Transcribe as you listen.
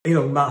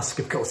Elon Musk,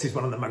 of course, is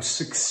one of the most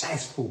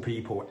successful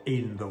people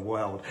in the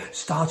world,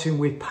 starting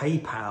with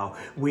PayPal,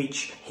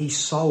 which he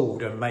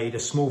sold and made a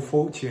small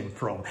fortune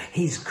from.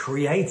 He's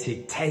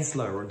created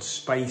Tesla and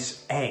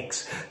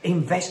SpaceX,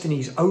 investing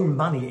his own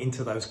money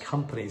into those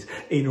companies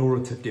in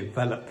order to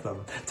develop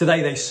them.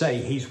 Today, they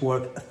say he's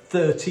worth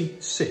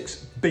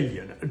 $36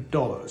 billion.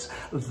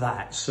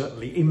 That,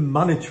 certainly in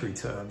monetary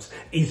terms,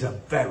 is a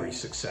very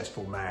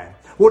successful man.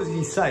 What does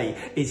he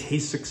say is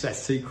his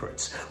success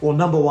secrets? Well,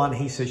 number one,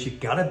 he says you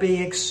gotta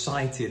be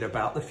excited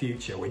about the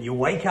future. When you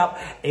wake up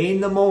in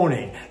the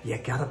morning, you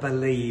gotta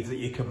believe that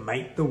you can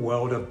make the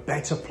world a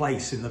better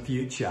place in the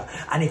future.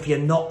 And if you're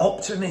not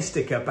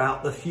optimistic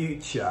about the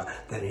future,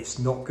 then it's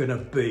not gonna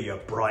be a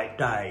bright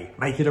day.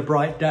 Make it a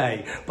bright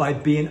day by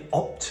being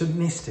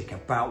optimistic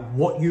about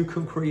what you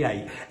can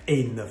create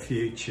in the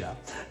future.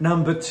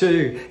 Number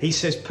two, he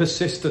says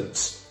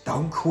persistence.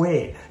 Don't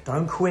quit.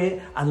 Don't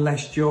quit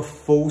unless you're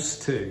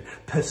forced to.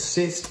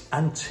 Persist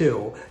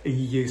until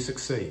you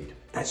succeed.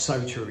 That's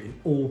so true in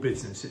all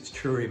business. It's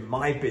true in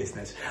my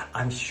business.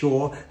 I'm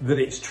sure that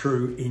it's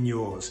true in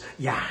yours.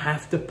 You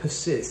have to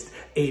persist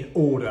in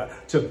order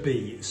to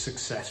be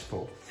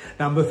successful.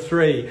 Number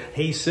three,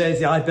 he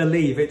says, I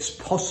believe it's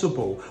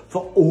possible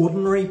for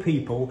ordinary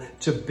people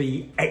to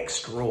be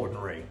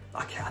extraordinary.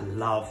 Okay, I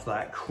love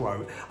that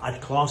quote.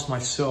 I'd class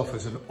myself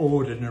as an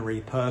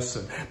ordinary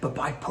person, but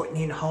by putting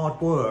in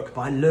hard work,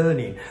 by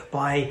learning,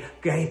 by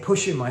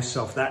pushing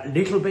myself that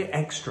little bit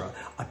extra,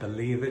 I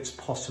believe it's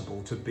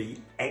possible to be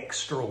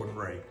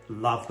extraordinary.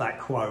 Love that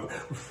quote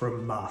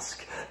from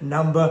Musk.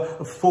 Number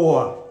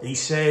four, he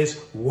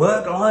says,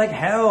 work like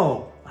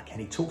hell. And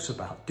he talks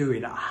about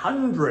doing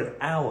 100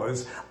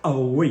 hours a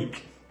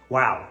week.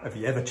 Wow, have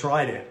you ever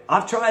tried it?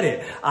 I've tried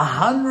it.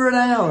 100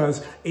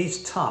 hours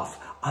is tough.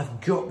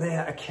 I've got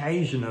there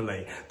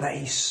occasionally, but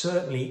he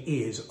certainly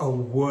is a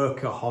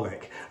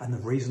workaholic. And the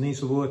reason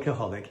he's a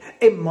workaholic,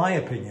 in my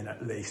opinion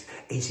at least,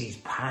 is he's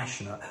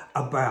passionate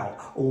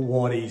about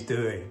what he's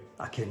doing.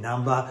 Okay,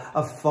 number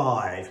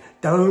five,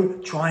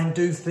 don't try and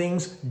do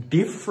things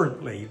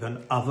differently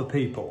than other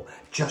people.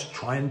 Just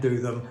try and do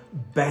them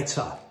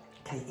better.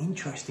 Okay,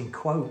 interesting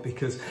quote,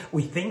 because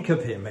we think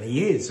of him and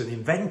he is an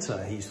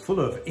inventor. He's full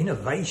of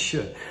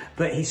innovation,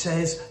 but he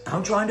says,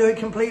 don't try and do it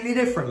completely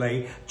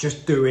differently.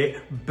 Just do it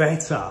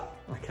better.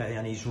 Okay,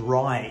 and he's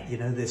right. You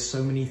know, there's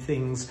so many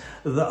things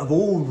that have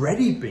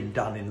already been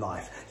done in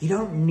life. You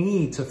don't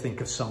need to think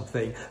of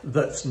something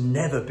that's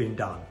never been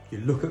done. You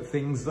look at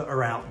things that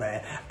are out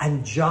there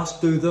and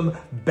just do them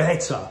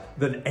better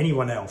than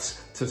anyone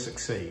else to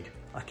succeed.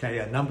 Okay,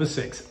 and number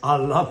six, I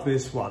love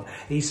this one.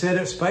 He said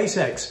at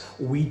SpaceX,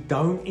 we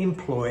don't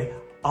employ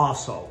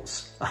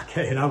arseholes.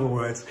 Okay, in other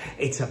words,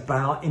 it's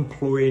about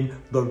employing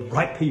the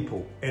right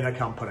people in a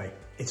company.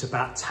 It's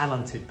about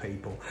talented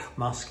people.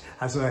 Musk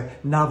has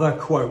another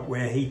quote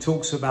where he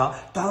talks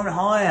about don't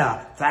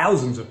hire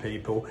thousands of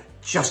people,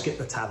 just get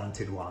the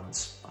talented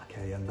ones.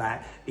 Okay, and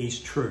that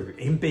is true.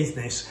 In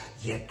business,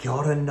 you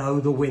gotta know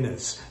the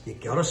winners. You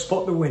gotta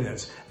spot the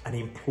winners and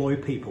employ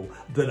people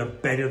that are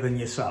better than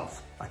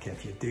yourself. Okay,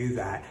 if you do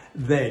that,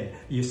 then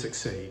you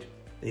succeed.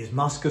 Is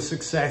Musk a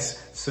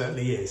success?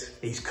 Certainly is.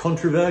 He's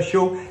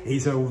controversial,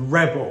 he's a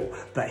rebel,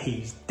 but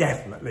he's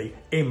definitely,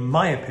 in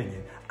my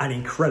opinion, an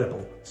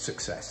incredible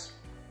success.